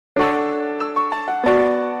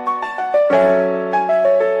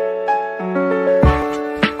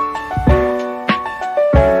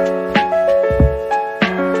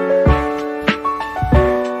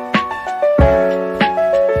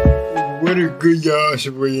good, y'all? It's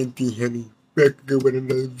your boy NT Honey. Back again with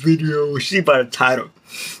another video. See by the title.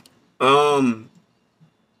 The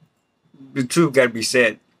truth gotta be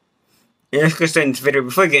said. And let's get started in this video.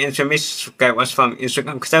 Before I get into it, make sure you subscribe, watch from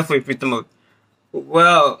Instagram, because that's what we the most.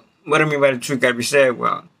 Well, what I mean by the truth gotta be said,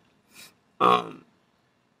 well,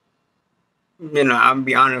 you know, I'll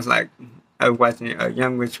be honest, like, I was watching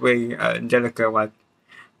Young Rich Way, Angelica,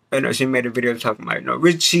 she made a video talking about,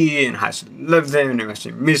 Richie and how she loves him and how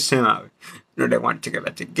she miss him. They want to get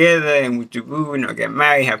back together and get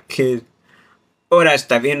married, have kids, all that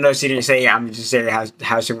stuff. Even though she didn't say it, I'm just saying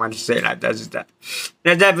how she wanted to say it. Like, that's just that.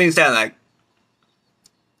 Now, that being said, like,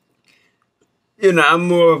 I'm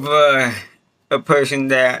more of a person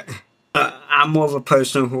that, I'm more of a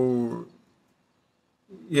person who,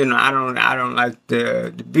 I don't like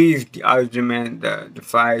the beef, the argument, the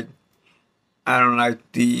fight. I don't like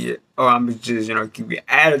I'm just, keep your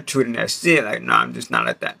attitude and that's it. Like, no, I'm just not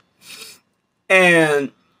like that.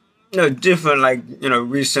 And, different, like,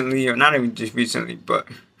 recently, or not even just recently, but,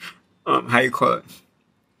 how you call it?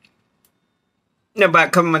 About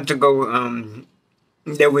a couple months ago,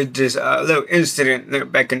 there was this little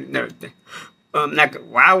incident back in, like,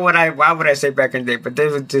 why would I say back in the day? But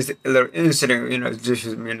there was this little incident, just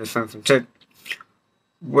with me and this friend from church,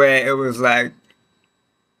 where it was like,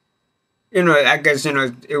 I guess, it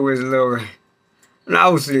was a little,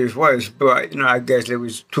 obviously it was, but, I guess it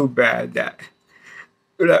was too bad that,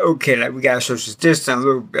 like, okay, like, we got to social distance a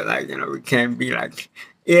little bit, like, we can't be like,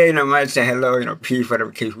 yeah, might say hello, peace,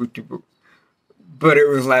 whatever case with you. But it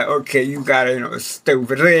was like, okay, you gotta, stay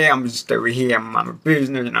over there, I'm just stay over here, I'm on my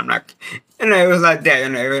business, and I'm not, it was like that,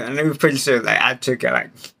 and it was pretty sure, like, I took it,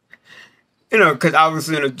 like, because I was,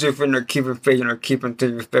 different, keeping faith, keeping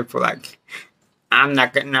things respectful, like, I'm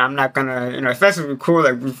not gonna, especially if we're cool,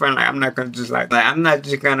 like, we're friends, like, I'm not gonna just, like, I'm not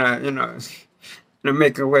just gonna,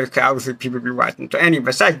 make it work, because obviously people be watching. So anyway,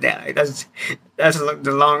 besides that, like, that's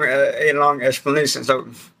a long explanation. So,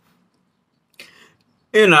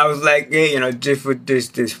 I was like, yeah, just for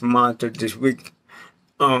this month or this week,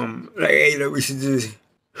 like, hey, we should just,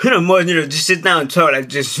 more, just sit down and talk, like,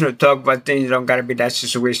 just, talk about things. Don't gotta be that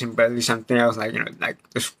situation, but at least something else, like, like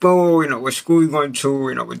the school, what school you going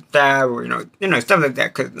to, with that, or, stuff like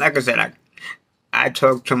that. Cause, like I said, I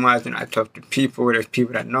talk too much, I talk to people. There's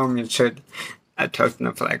people that know me and shit. I talk to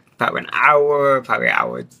them for like probably an hour,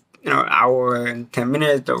 hour and 10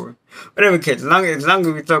 minutes or whatever case. As long as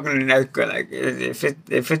we're talking, then that's good. Like,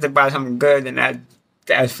 if it's about something good, then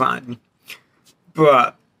that's fine.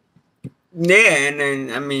 But yeah, and then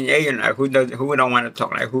I mean, yeah, who don't want to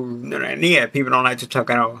talk? Like, yeah, people don't like to talk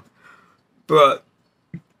at all. But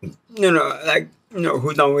like,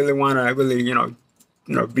 who don't really want to really,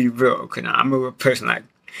 be real? Cause I'm a real person, like.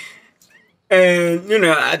 And,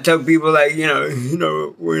 I tell people, like,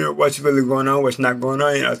 what's really going on, what's not going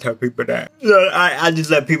on, I tell people that. So I just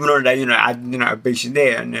let people know that, I basically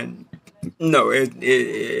there. And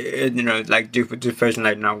then, like, just with this person,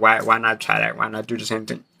 like, why not try that? Why not do the same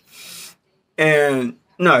thing? And,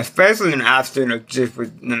 especially after, just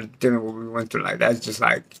with, dealing with what we went through, like, that's just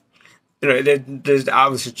like, there's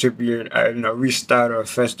obviously should be a restart or a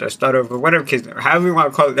fresh start over, whatever case, however you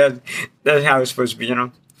want to call it, that's how it's supposed to be,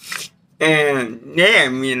 And yeah, I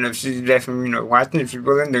mean, if she's definitely, watching, if she's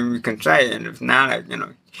willing, then we can try it. And if not,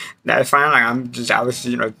 like, that's fine. Like, I'm just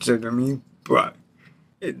obviously, to me, but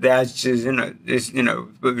that's just, it's,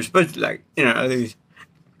 what we're supposed to, like, at least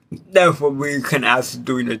that's what we can actually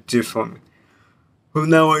do, just for me. Well,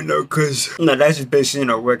 now I know, because, that's just basically,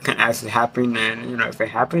 what can actually happen. And, if it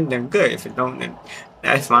happens, then good. If it don't, then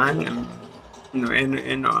that's fine. And,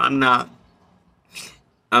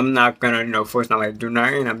 I'm not gonna, force not like do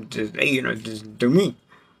nothing. I'm just, hey, just do me.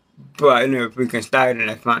 But if we can start, then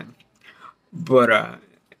that's fine. But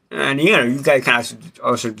and you guys can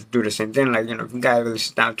also do the same thing. Like, if you guys really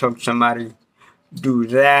sit down and talk to somebody, do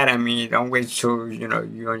that. I mean, don't wait till you're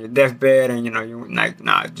on your deathbed and you're like,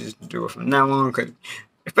 nah, just do it from now on. Cause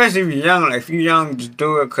especially if you're young, like, if you're young, just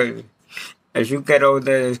do it. Cause as you get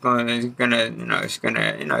older, it's gonna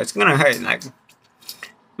hurt. Like.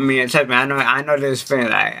 I mean, trust me, I know this friend.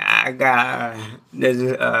 Like, there's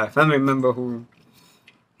a family member who,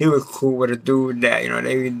 he was cool with a dude that,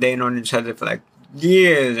 they known each other for like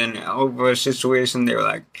years, and over a situation, they were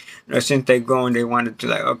like, since they gone, they wanted to,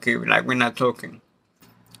 like, okay, like, we're not talking.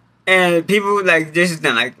 And people, like, this is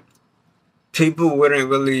the, like, people wouldn't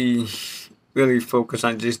really focus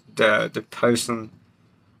on just the person,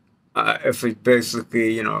 if it's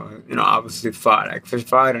basically, obviously fought. Like, if it's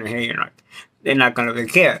fought, and hey, they're not gonna really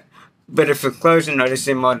care. But if it's close, they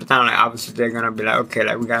see them all the time, like, obviously they're gonna be like, okay,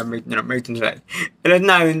 like, we gotta make things right. And it's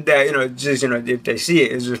not even that, just, if they see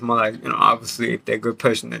it, it's just more like, obviously, if they're a good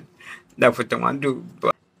person, then that's what they want to do.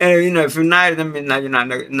 But, and, if you're not, I mean,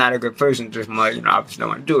 you're not a good person, just more like, obviously don't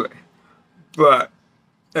want to do it. But,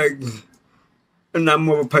 like, I'm not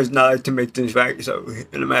more of a personality to make things right, so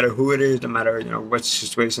no matter who it is, no matter, what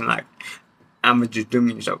situation, like, I'ma just do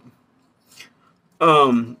me, so.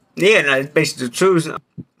 Yeah, that's basically the truth.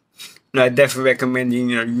 I definitely recommend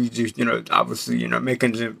you just obviously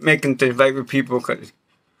making things right with people, because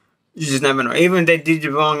you just never know. Even if they did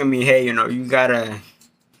you wrong, I mean, hey, you gotta.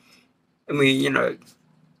 I mean,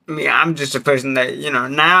 I'm just a person that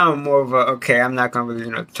now I'm more of a, okay, I'm not gonna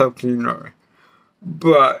really talk to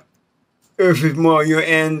but if it's more on your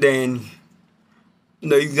end, then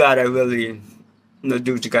you gotta really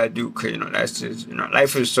do what you gotta do, because that's just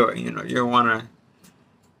life is short. You don't wanna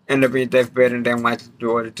end up in your deathbed and then watch do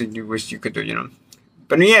all the things you wish you could do.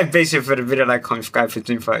 But yeah, basically for the video, like, comment, subscribe,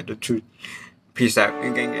 15 for the truth. Peace out.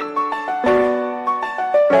 Gang, gang.